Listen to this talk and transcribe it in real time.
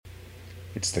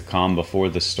It's the calm before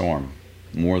the storm,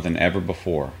 more than ever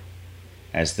before,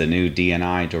 as the new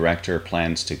DNI director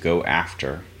plans to go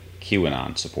after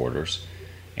QAnon supporters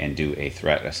and do a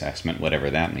threat assessment, whatever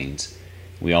that means.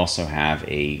 We also have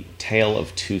a tale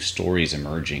of two stories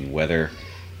emerging, whether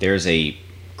there's a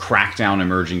crackdown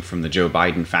emerging from the Joe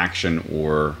Biden faction,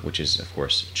 or, which is, of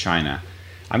course, China.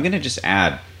 I'm going to just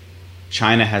add,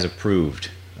 China has approved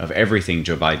of everything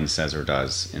Joe Biden says or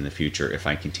does in the future if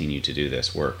I continue to do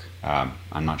this work.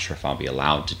 I'm not sure if I'll be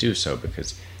allowed to do so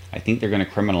because I think they're going to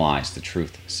criminalize the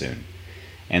truth soon.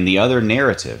 And the other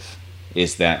narrative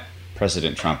is that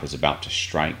President Trump is about to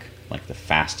strike like the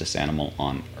fastest animal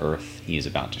on earth. He is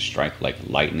about to strike like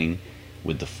lightning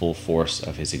with the full force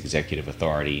of his executive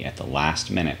authority at the last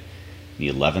minute, the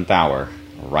 11th hour,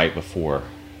 right before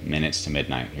minutes to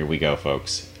midnight. Here we go,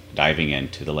 folks, diving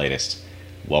into the latest.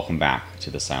 Welcome back to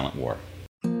the Silent War.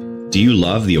 Do you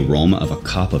love the aroma of a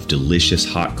cup of delicious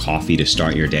hot coffee to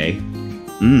start your day?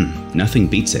 Nothing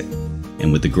beats it.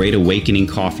 And with the Great Awakening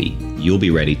coffee, you'll be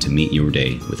ready to meet your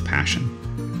day with passion.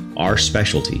 Our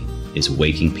specialty is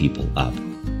waking people up.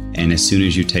 And as soon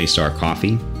as you taste our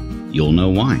coffee, you'll know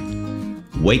why.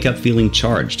 Wake up feeling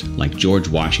charged like George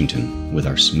Washington with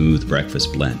our smooth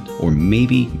breakfast blend. Or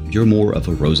maybe you're more of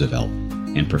a Roosevelt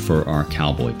and prefer our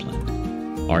cowboy blend.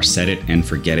 Our Set It and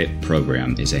Forget It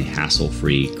program is a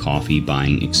hassle-free coffee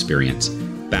buying experience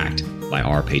backed by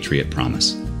our Patriot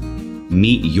Promise.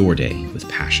 Meet your day with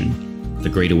passion.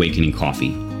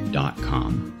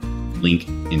 TheGreatAwakeningCoffee.com. Link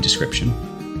in description.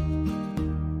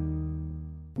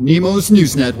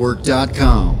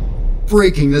 NemosNewsNetwork.com.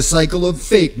 Breaking the cycle of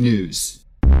fake news.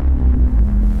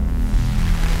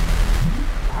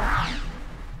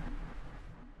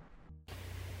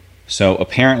 So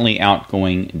apparently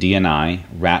outgoing DNI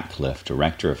Ratcliffe,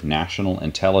 Director of National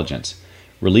Intelligence,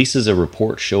 releases a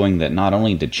report showing that not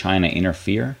only did China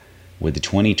interfere with the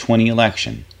 2020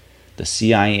 election, the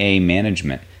CIA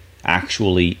management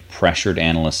actually pressured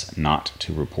analysts not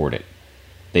to report it.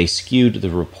 They skewed the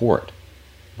report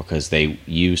because they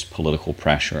used political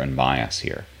pressure and bias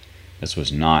here. This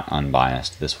was not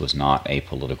unbiased. This was not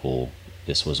apolitical.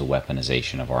 This was a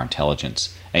weaponization of our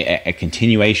intelligence, a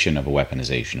continuation of a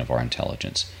weaponization of our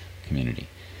intelligence community.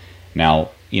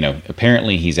 Now,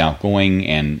 apparently he's outgoing,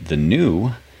 and the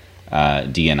new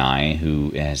DNI, who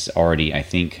has already, I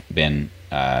think, been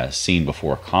seen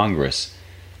before Congress,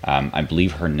 I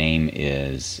believe her name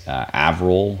is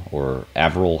Avril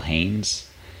Haines.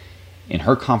 In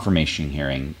her confirmation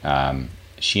hearing,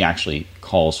 she actually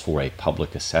calls for a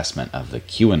public assessment of the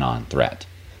QAnon threat.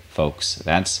 Folks,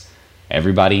 that's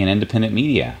everybody in independent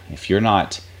media. If you're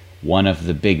not one of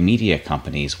the big media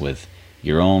companies with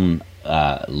your own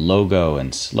logo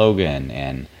and slogan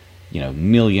and $1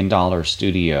 million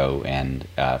studio and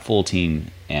full team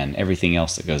and everything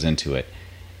else that goes into it,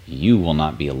 you will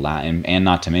not be allowed, and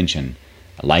not to mention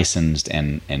licensed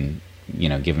and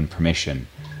given permission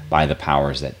by the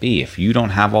powers that be. If you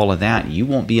don't have all of that, you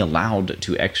won't be allowed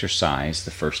to exercise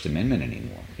the First Amendment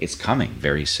anymore. It's coming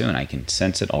very soon. I can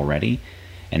sense it already.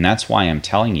 And that's why I'm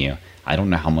telling you, I don't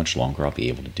know how much longer I'll be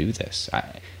able to do this.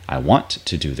 I want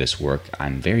to do this work.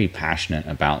 I'm very passionate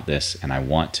about this, and I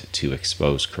want to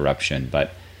expose corruption.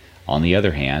 But on the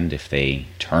other hand, if they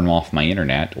turn off my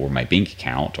internet or my bank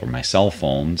account or my cell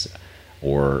phones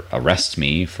or arrest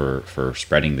me for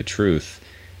spreading the truth,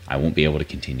 I won't be able to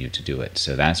continue to do it.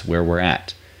 So that's where we're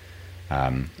at.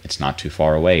 It's not too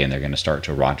far away, and they're going to start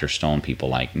to Roger Stone people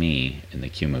like me in the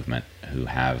Q movement who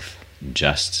have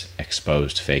just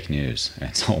exposed fake news.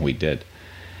 That's all we did.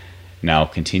 Now,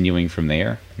 continuing from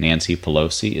there, Nancy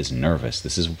Pelosi is nervous.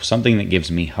 This is something that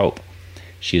gives me hope.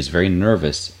 She is very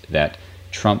nervous that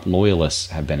Trump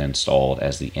loyalists have been installed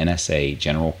as the NSA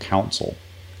General Counsel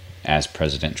as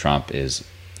President Trump is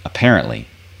apparently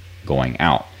going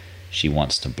out. She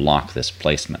wants to block this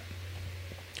placement.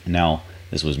 Now,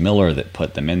 this was Miller that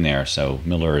put them in there, so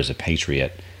Miller is a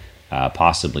patriot,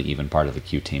 possibly even part of the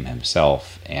Q team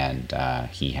himself, and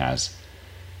he has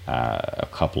a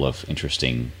couple of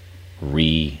interesting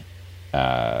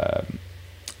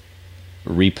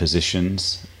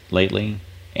repositions lately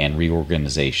and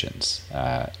reorganizations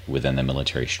within the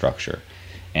military structure.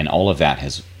 And all of that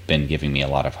has been giving me a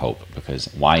lot of hope, because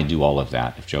why do all of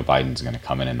that if Joe Biden's going to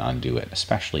come in and undo it,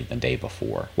 especially the day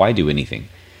before? Why do anything?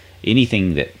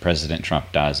 Anything that President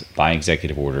Trump does by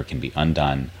executive order can be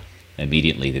undone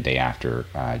immediately the day after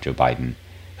Joe Biden,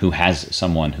 who has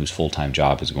someone whose full-time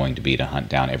job is going to be to hunt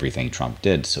down everything Trump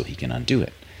did so he can undo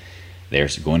it.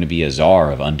 There's going to be a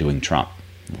czar of undoing Trump,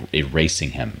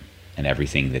 erasing him and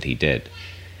everything that he did.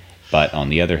 But on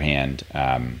the other hand,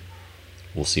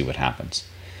 we'll see what happens.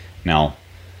 Now,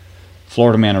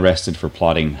 Florida man arrested for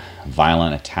plotting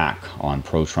violent attack on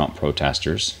pro-Trump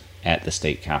protesters at the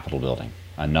state capitol building.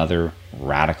 Another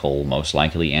radical, most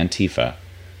likely Antifa,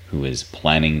 who is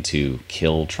planning to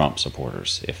kill Trump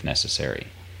supporters if necessary.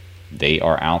 They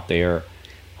are out there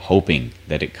hoping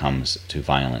that it comes to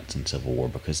violence and civil war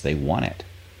because they want it.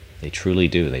 They truly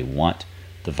do. They want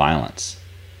the violence.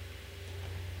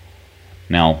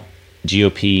 Now,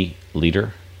 GOP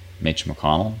leader Mitch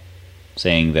McConnell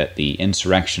saying that the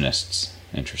insurrectionists,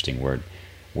 interesting word,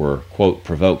 were, quote,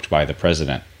 provoked by the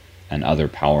president and other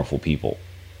powerful people,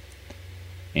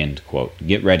 end quote.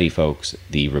 Get ready, folks.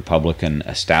 The Republican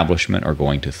establishment are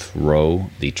going to throw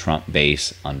the Trump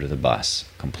base under the bus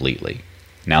completely.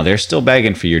 Now, they're still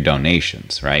begging for your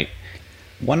donations, right?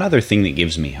 One other thing that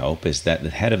gives me hope is that the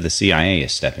head of the CIA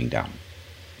is stepping down.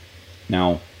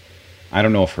 Now, I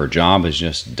don't know if her job is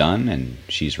just done and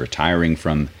she's retiring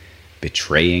from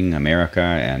betraying America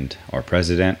and our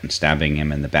president and stabbing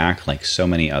him in the back like so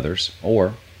many others,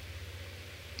 or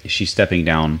is she stepping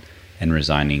down and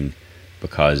resigning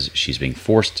because she's being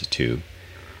forced to?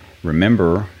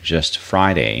 Remember, just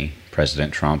Friday,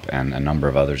 President Trump and a number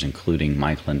of others, including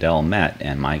Mike Lindell, met,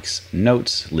 and Mike's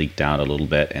notes leaked out a little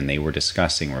bit, and they were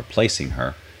discussing replacing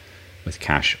her with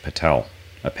Kash Patel,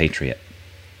 a patriot.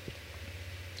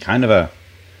 Kind of a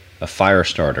fire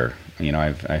starter. You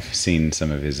know, I've seen some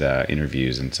of his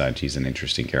interviews and such. He's an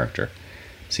interesting character.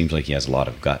 Seems like he has a lot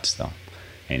of guts, though,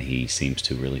 and he seems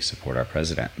to really support our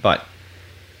president. But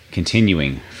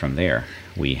continuing from there,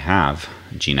 we have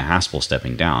Gina Haspel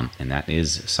stepping down, and that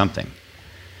is something.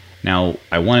 Now,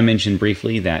 I want to mention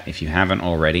briefly that if you haven't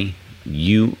already,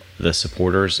 you, the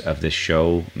supporters of this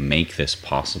show, make this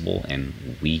possible,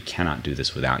 and we cannot do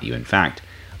this without you. In fact,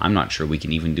 I'm not sure we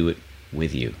can even do it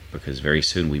with you, because very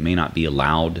soon we may not be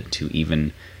allowed to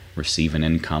even receive an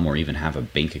income or even have a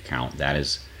bank account. That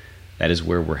is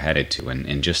where we're headed to.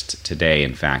 And just today,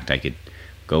 in fact, I could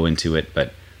go into it,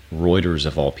 but Reuters,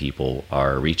 of all people,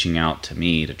 are reaching out to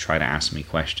me to try to ask me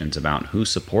questions about who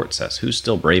supports us, who's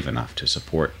still brave enough to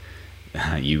support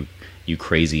you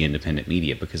crazy independent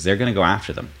media, because they're going to go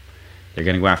after them. They're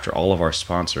going to go after all of our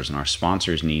sponsors, and our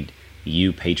sponsors need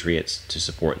you patriots to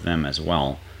support them as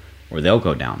well, or they'll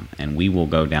go down, and we will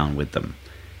go down with them.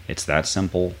 It's that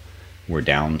simple. We're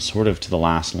down sort of to the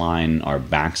last line, our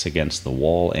backs against the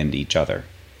wall and each other,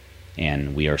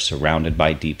 and we are surrounded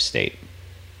by deep state.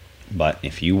 But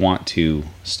if you want to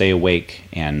stay awake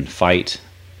and fight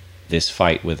this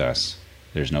fight with us,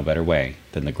 there's no better way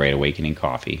than the Great Awakening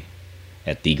Coffee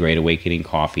at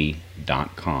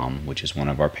thegreatawakeningcoffee.com, which is one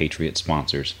of our Patriot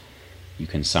sponsors. You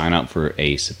can sign up for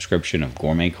a subscription of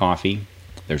gourmet coffee.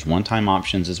 There's one-time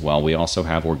options as well. We also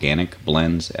have organic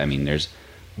blends. I mean, there's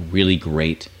really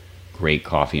great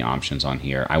coffee options on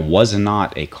here. I was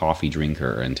not a coffee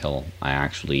drinker until I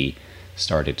actually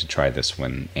started to try this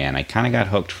one, and I kind of got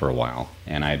hooked for a while,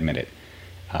 and I admit it.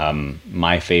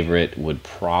 My favorite would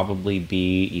probably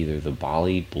be either the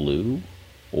Bali Blue,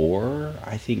 or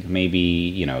I think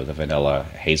maybe, the vanilla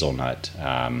hazelnut.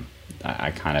 I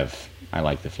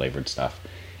like the flavored stuff.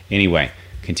 Anyway,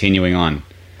 continuing on.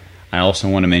 I also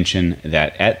want to mention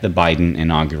that at the Biden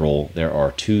inaugural, there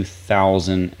are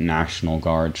 2,000 National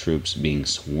Guard troops being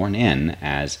sworn in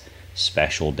as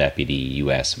Special Deputy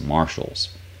U.S. Marshals.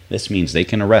 This means they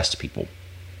can arrest people.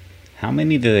 How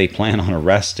many do they plan on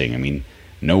arresting? I mean,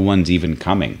 no one's even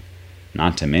coming.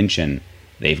 Not to mention,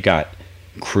 they've got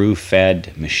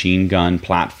crew-fed machine gun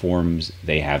platforms.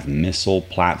 They have missile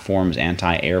platforms,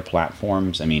 anti-air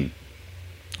platforms. I mean,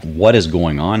 what is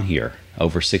going on here?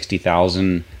 Over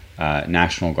 60,000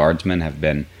 National Guardsmen have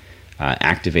been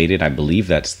activated. I believe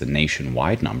that's the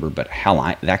nationwide number, but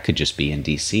hell, that could just be in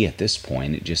D.C. at this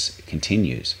point. It just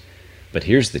continues. But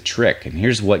here's the trick, and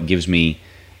here's what gives me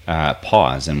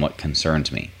pause and what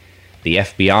concerns me. The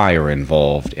FBI are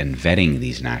involved in vetting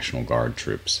these National Guard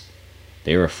troops.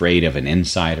 They're afraid of an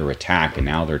insider attack, and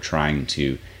now they're trying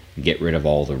to get rid of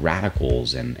all the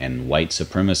radicals and white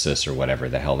supremacists, or whatever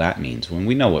the hell that means, when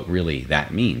we know what really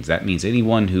that means. That means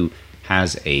anyone who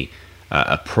has a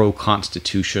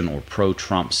pro-Constitution or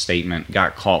pro-Trump statement,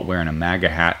 got caught wearing a MAGA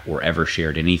hat, or ever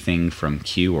shared anything from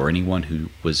Q, or anyone who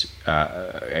was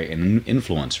an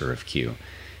influencer of Q.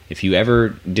 If you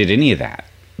ever did any of that,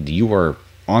 you are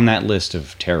on that list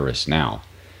of terrorists now,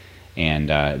 and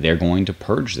they're going to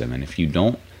purge them. And if you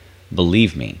don't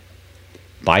believe me,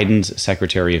 Biden's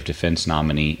Secretary of Defense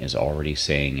nominee is already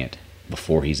saying it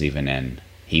before he's even in.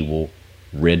 He will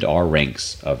rid our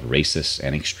ranks of racists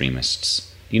and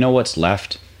extremists. You know what's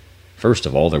left? First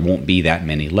of all, there won't be that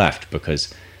many left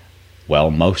because,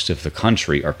 well, most of the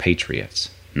country are patriots.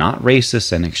 Not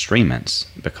racists and extremists,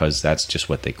 because that's just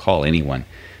what they call anyone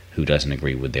who doesn't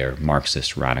agree with their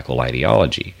Marxist radical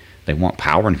ideology. They want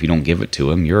power, and if you don't give it to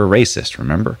them, you're a racist,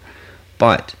 remember?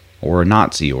 Or a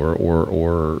Nazi, or a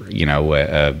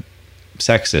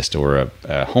sexist, or a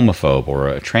homophobe, or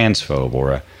a transphobe,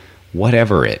 or a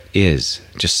whatever it is,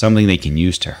 just something they can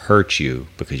use to hurt you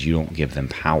because you don't give them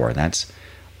power. That's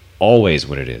always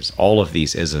what it is. All of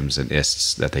these isms and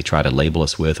ists that they try to label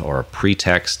us with are a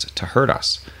pretext to hurt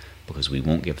us because we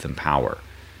won't give them power.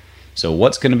 So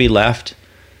what's going to be left?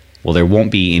 Well, there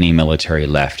won't be any military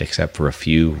left except for a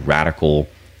few radical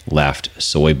left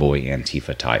soy boy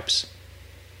Antifa types.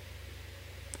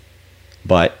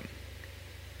 But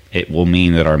it will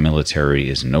mean that our military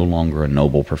is no longer a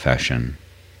noble profession,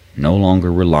 no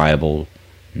longer reliable,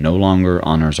 no longer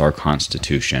honors our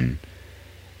Constitution,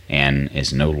 and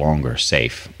is no longer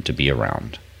safe to be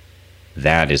around.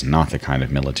 That is not the kind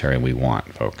of military we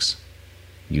want, folks.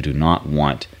 You do not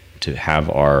want to have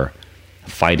our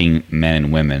fighting men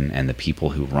and women and the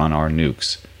people who run our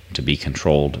nukes to be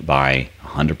controlled by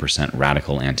 100%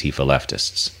 radical Antifa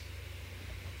leftists.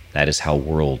 That is how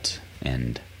worlds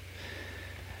end.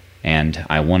 And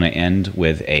I want to end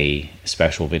with a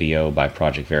special video by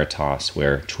Project Veritas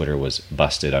where Twitter was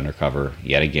busted undercover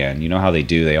yet again. You know how they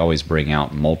do. They always bring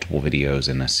out multiple videos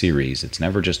in a series. It's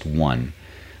never just one.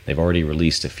 They've already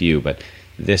released a few, but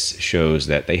this shows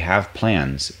that they have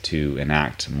plans to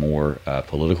enact more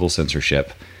political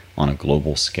censorship on a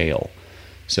global scale.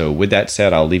 So with that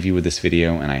said, I'll leave you with this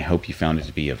video, and I hope you found it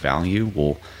to be of value.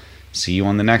 We'll see you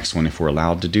on the next one if we're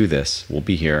allowed to do this. We'll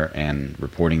be here and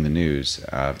reporting the news.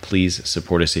 Please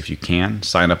support us if you can.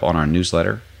 Sign up on our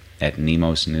newsletter at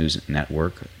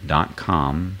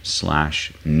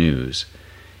nemosnewsnetwork.com/news.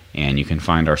 And you can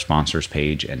find our sponsors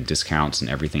page and discounts and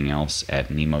everything else at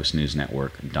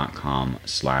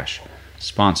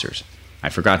nemosnewsnetwork.com/sponsors. I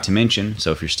forgot to mention,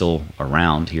 so if you're still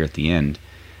around here at the end,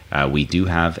 we do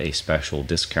have a special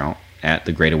discount at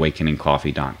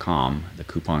thegreatawakeningcoffee.com. The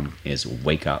coupon is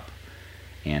Wake Up.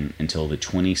 And until the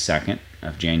 22nd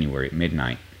of January at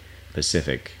midnight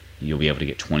Pacific, you'll be able to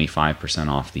get 25%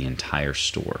 off the entire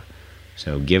store.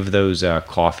 So give those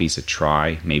coffees a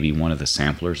try, maybe one of the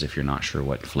samplers if you're not sure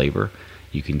what flavor.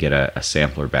 You can get a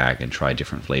sampler bag and try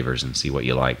different flavors and see what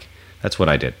you like. That's what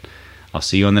I did. I'll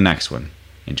see you on the next one.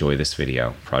 Enjoy this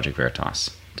video. Project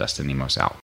Veritas. Dustin Nemos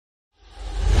out.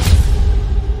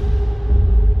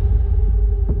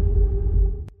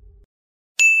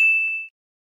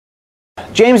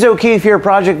 James O'Keefe here,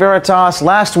 Project Veritas.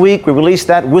 Last week, we released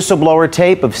that whistleblower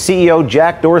tape of CEO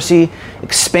Jack Dorsey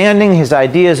expanding his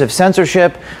ideas of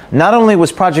censorship. Not only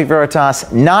was Project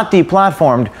Veritas not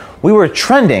deplatformed, we were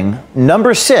trending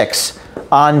number 6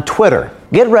 on Twitter.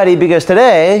 Get ready, because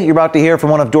today you're about to hear from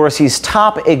one of Dorsey's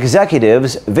top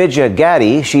executives, Vijaya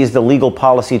Gadde. She's the legal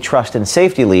policy trust and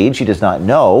safety lead. She does not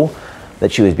know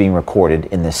that she was being recorded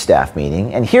in this staff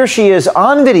meeting. And here she is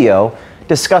on video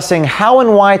discussing how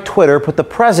and why Twitter put the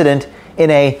president in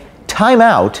a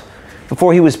timeout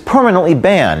before he was permanently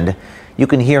banned. You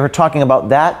can hear her talking about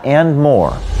that and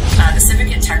more. The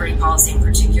civic integrity policy in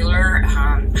particular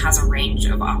has a range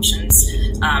of options,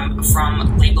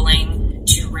 from labeling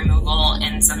to removal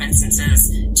in some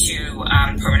instances to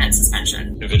permanent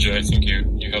suspension. Vijay, I think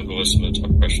you have the list of the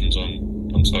top questions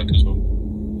on SOC as well.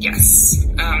 Yes.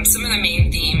 Some of the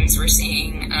main themes we're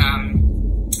seeing, I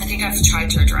think I've tried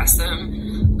to address them,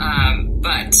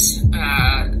 but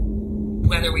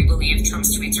whether we believe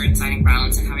Trump's tweets are inciting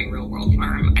violence and having real-world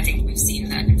harm, I think we've seen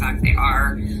that, in fact, they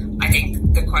are. I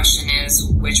think the question is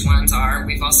which ones are.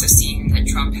 We've also seen that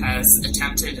Trump has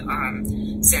attempted,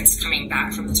 since coming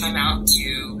back from the timeout,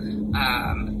 to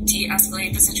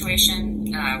de-escalate the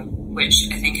situation, which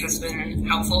I think has been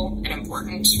helpful and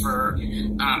important for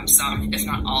some, if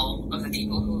not all, of the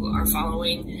people who are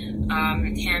following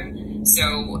him.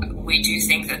 So we do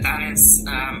think that that is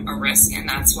a risk, and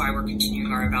that's why we're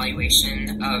continuing our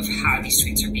evaluation of how these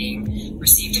tweets are being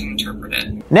received and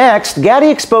interpreted. Next, Gadde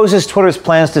exposes Twitter's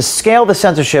plans to scale the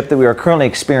censorship that we are currently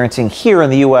experiencing here in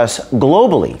the U.S.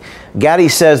 globally. Gadde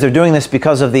says they're doing this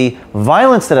because of the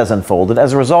violence that has unfolded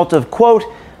as a result of, quote,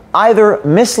 either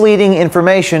misleading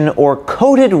information or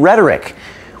coded rhetoric.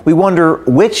 We wonder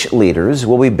which leaders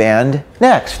will be banned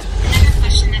next. Another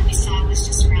question that we saw was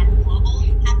just around the global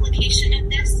application of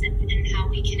this and how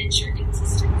we can ensure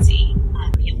consistency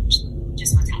beyond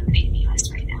just what's happening in the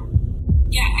U.S. right now.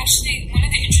 Yeah, actually, one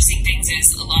of the interesting things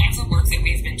is a lot of the work that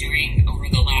we've been doing over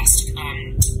the last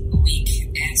week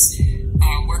is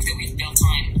work that we've built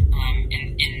on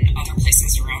in other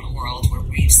places around the world where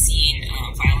we've seen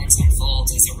violence unfold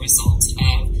as a result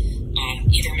of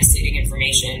either misleading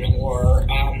information or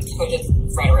coded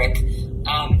rhetoric.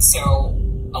 So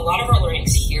a lot of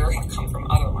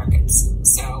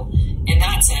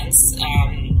that sense,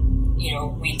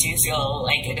 we do feel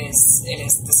like this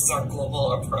is our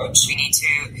global approach. We need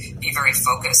to be very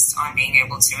focused on being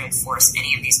able to enforce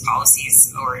any of these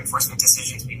policies or enforcement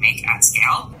decisions we make at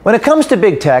scale. When it comes to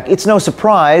big tech, it's no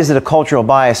surprise that a cultural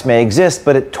bias may exist,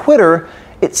 but at Twitter,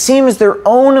 it seems their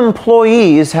own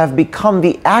employees have become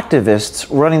the activists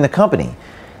running the company.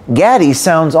 Gaddy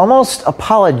sounds almost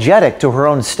apologetic to her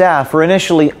own staff for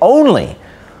initially only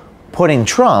putting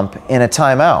Trump in a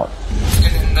timeout.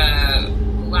 And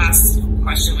then the last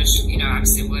question, which,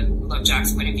 obviously would love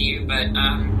Jack's point of view, but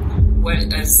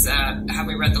have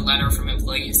we read the letter from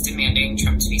employees demanding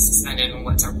Trump to be suspended, and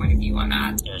what's our point of view on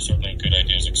that? There are certainly good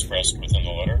ideas expressed within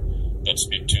the letter that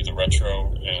speak to the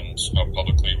retro and how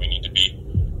publicly we need to be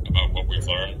about what we've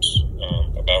learned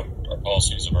about our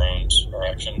policies around our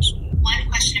actions. One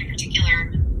question in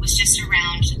particular was just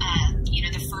around,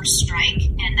 the first strike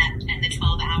and the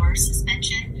 12-hour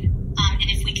suspension, and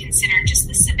if we consider just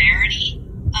the severity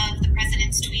of the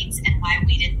president's tweets and why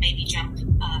we didn't maybe jump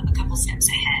a couple steps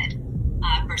ahead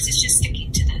versus just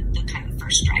sticking to the kind of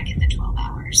first strike and the 12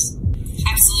 hours.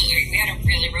 Absolutely. We had a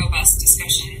really robust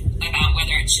discussion about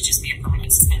whether it should just be a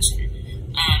permanent suspension.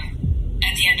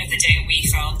 At the end of the day, we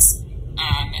felt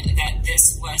that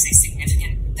this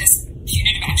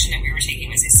punitive action that we were taking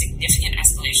was a significant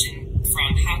escalation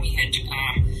from how we had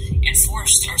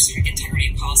enforced our civic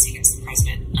integrity policy against the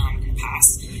president in the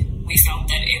past. We felt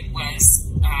that it was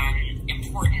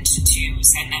important to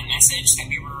send that message that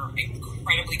we were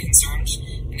incredibly concerned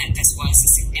and that this was a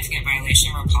significant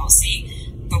violation of our policy.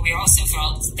 But we also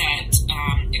felt that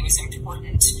it was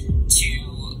important to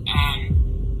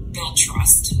build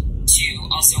trust, to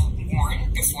also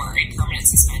warn before a permanent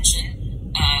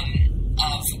suspension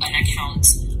of an account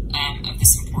of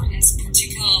this importance,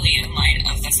 particularly in light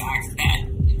of the fact that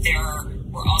there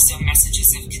were also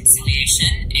messages of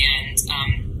conciliation and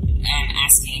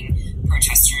asking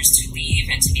protesters to leave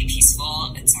and to be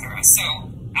peaceful, etc.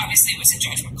 So obviously it was a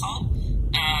judgment call,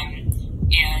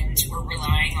 and we're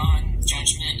relying on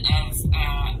judgment of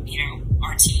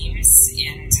our teams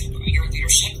and your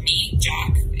leadership, me,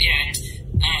 Jack, and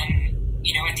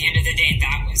at the end of the day,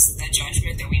 that was the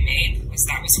judgment that we made.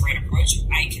 That was the right approach.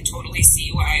 I can totally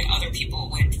see why other people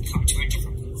would come to a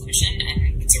different conclusion,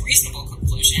 and it's a reasonable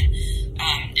conclusion.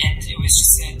 And it was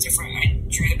just I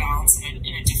drew the balance in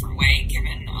a different way,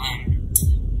 given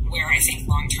where I think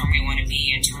long-term we want to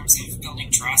be in terms of building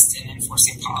trust and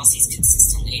enforcing policies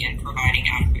consistently and providing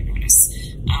adequate notice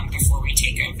before we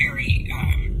take a very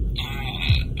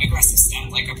aggressive step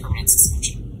like a permanent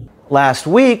suspension. Last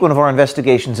week, one of our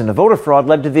investigations into voter fraud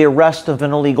led to the arrest of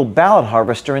an illegal ballot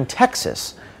harvester in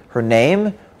Texas. Her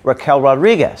name, Raquel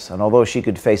Rodriguez, and although she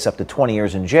could face up to 20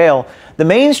 years in jail, the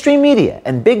mainstream media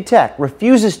and big tech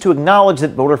refuses to acknowledge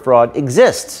that voter fraud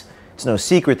exists. It's no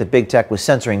secret that big tech was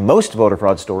censoring most voter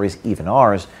fraud stories, even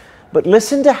ours. But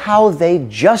listen to how they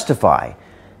justify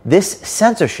this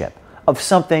censorship of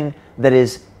something that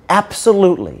is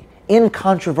absolutely,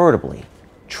 incontrovertibly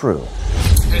true.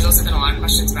 There's also been a lot of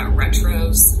questions about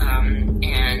retros,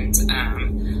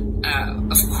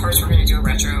 of course we're going to do a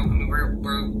retro. I mean,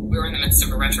 we're in the midst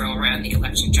of a retro around the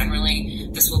election generally.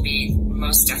 This will be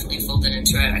most definitely folded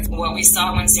into it. What we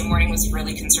saw Wednesday morning was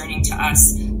really concerning to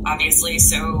us, obviously.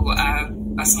 So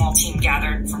a small team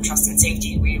gathered from Trust and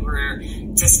Safety. We were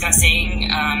discussing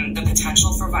the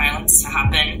potential for violence to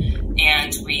happen,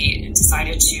 and we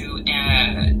decided to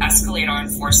escalate our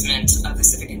enforcement of the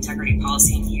civic integrity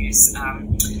policy and use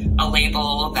a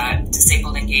label that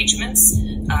disabled engagements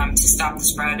to stop the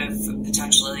spread of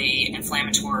potentially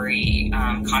inflammatory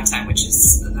content, which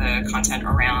is the content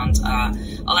around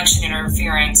election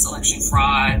interference, election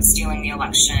fraud, stealing the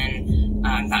election,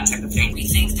 that type of thing. We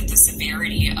think that the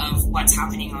severity of what's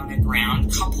happening on the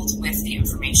ground, coupled with the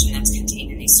information that's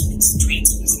contained in these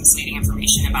tweets, this misleading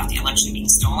information about the election being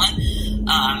stolen,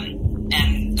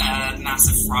 and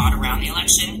massive fraud around the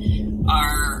election,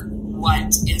 are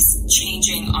what is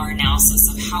changing our analysis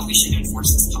of how we should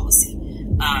enforce this policy.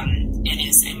 It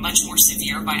is a much more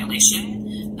severe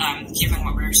violation, given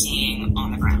what we're seeing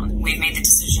on the ground. We made the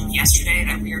decision yesterday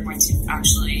that we are going to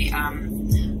actually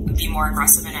be more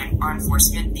aggressive in our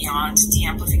enforcement beyond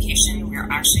de-amplification. We are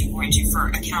actually going to, for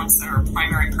accounts that are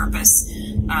primary purpose,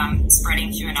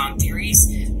 spreading QAnon theories,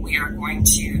 we are going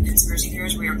to, conspiracy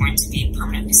theories, we are going to be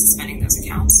permanently suspending those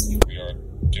accounts. We are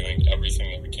doing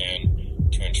everything that we can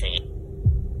to ensure that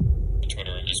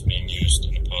Twitter is being used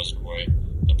in a positive way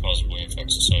that positively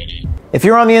affects society. If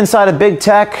you're on the inside of big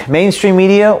tech, mainstream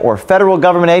media, or federal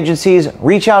government agencies,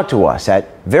 reach out to us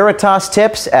at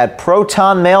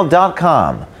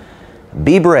veritastips@protonmail.com.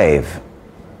 Be brave.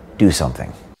 Do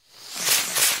something.